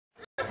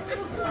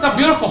Some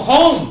beautiful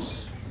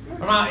homes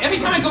around. Every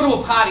time I go to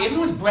a party,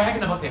 everyone's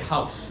bragging about their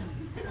house.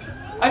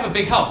 I have a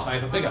big house. I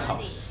have a bigger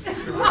house.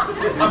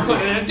 I'm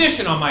putting an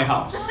addition on my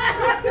house.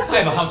 I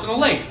have a house on the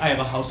lake. I have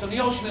a house on the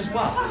ocean as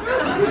well.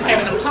 I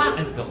have an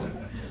apartment building.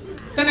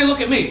 Then they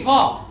look at me.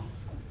 Paul,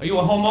 are you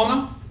a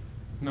homeowner?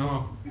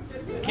 No.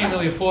 Can't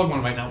really afford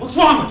one right now. What's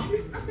wrong with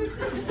you?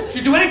 You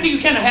should do anything you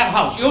can to have a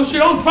house. You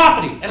should own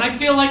property. And I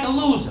feel like a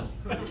loser.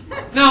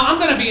 Now, I'm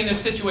going to be in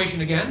this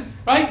situation again,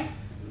 right?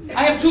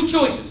 I have two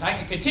choices. I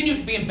can continue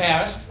to be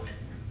embarrassed,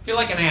 feel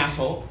like an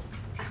asshole,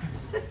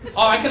 or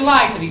I can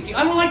lie to these people.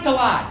 I don't like to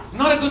lie. I'm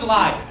not a good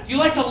liar. Do you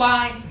like to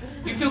lie?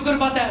 Do you feel good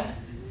about that?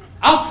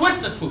 I'll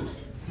twist the truth.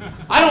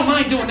 I don't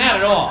mind doing that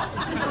at all.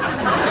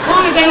 As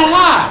long as I don't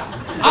lie.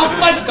 I'll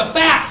fudge the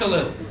facts a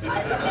little.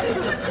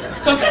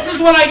 So this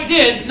is what I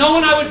did,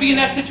 knowing I would be in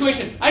that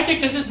situation. I think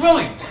this is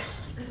brilliant.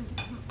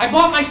 I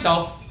bought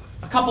myself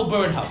a couple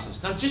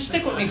birdhouses. Now just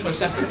stick with me for a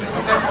second. Okay?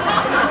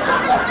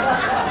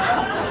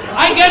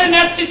 I get in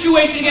that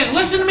situation again.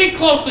 Listen to me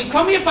closely.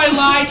 Tell me if I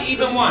lied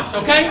even once,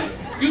 okay?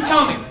 You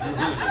tell me.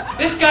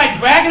 This guy's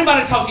bragging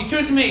about his house. He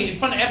turns to me in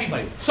front of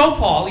everybody. So,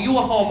 Paul, are you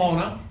a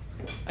homeowner?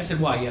 I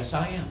said, why, yes,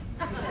 I am.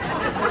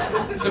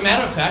 As a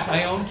matter of fact,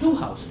 I own 2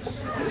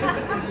 houses.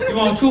 You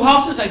own 2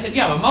 houses? I said,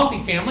 yeah, a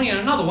multifamily and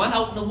another one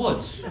out in the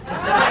woods.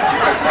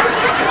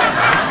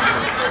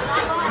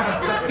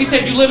 He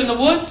said, you live in the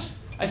woods?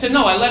 I said,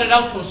 no, I let it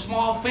out to a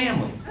small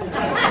family.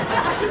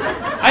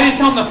 I didn't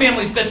tell him the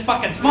family's this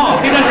fucking small.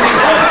 He doesn't even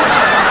know.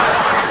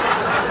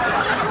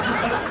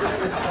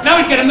 Now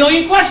he's got a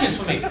million questions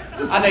for me.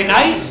 Are they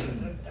nice?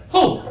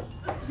 Who?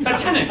 The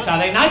tenants. Are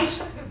they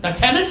nice? The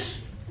tenants?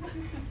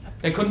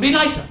 They couldn't be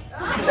nicer.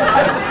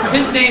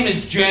 His name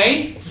is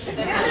Jay.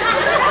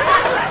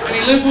 And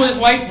he lives with his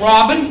wife,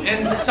 Robin,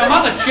 and some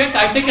other chick.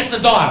 I think it's the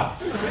daughter.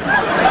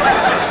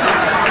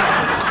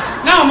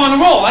 Now I'm on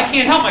a roll. I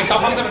can't help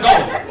myself. I'm going to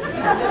go.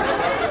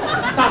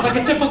 Sounds like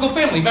a typical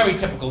family. Very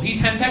typical. He's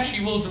henpecked, she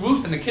rules the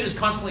roost, and the kid is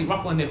constantly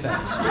ruffling their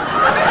feathers.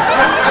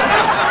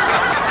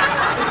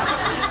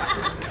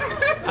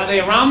 Are they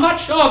around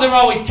much? Oh, they're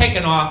always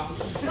taking off.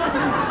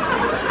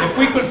 They're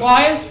frequent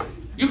flyers?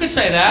 You could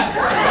say that.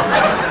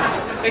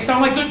 They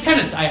sound like good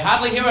tenants. I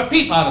hardly hear a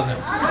peep out of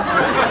them.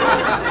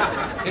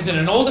 Is it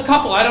an older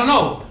couple? I don't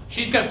know.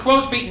 She's got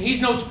crow's feet and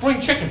he's no spring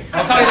chicken.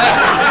 I'll tell you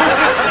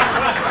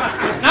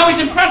that. Now he's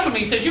impressed with me.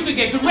 He says, you could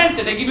get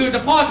rented. They give you a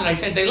deposit. I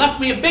said, they left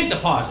me a big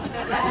deposit.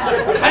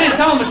 I didn't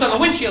tell him it's on the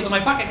windshield of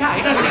my fucking car.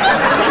 He doesn't even...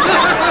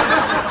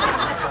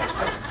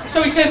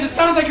 So he says, it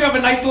sounds like you have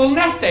a nice little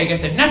nest egg. I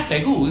said, nest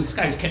egg? Ooh, this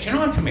guy's catching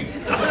on to me.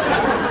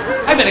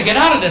 I better get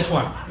out of this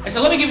one. I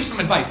said, let me give you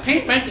some advice.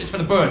 Paid rent is for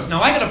the birds.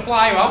 Now, I got a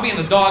flyer. I'll be in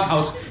the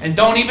doghouse, and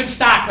don't even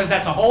start, because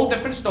that's a whole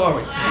different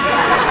story. Did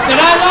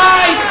I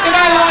lie? Did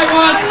I lie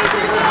once?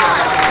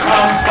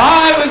 Come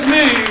fly with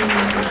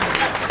me.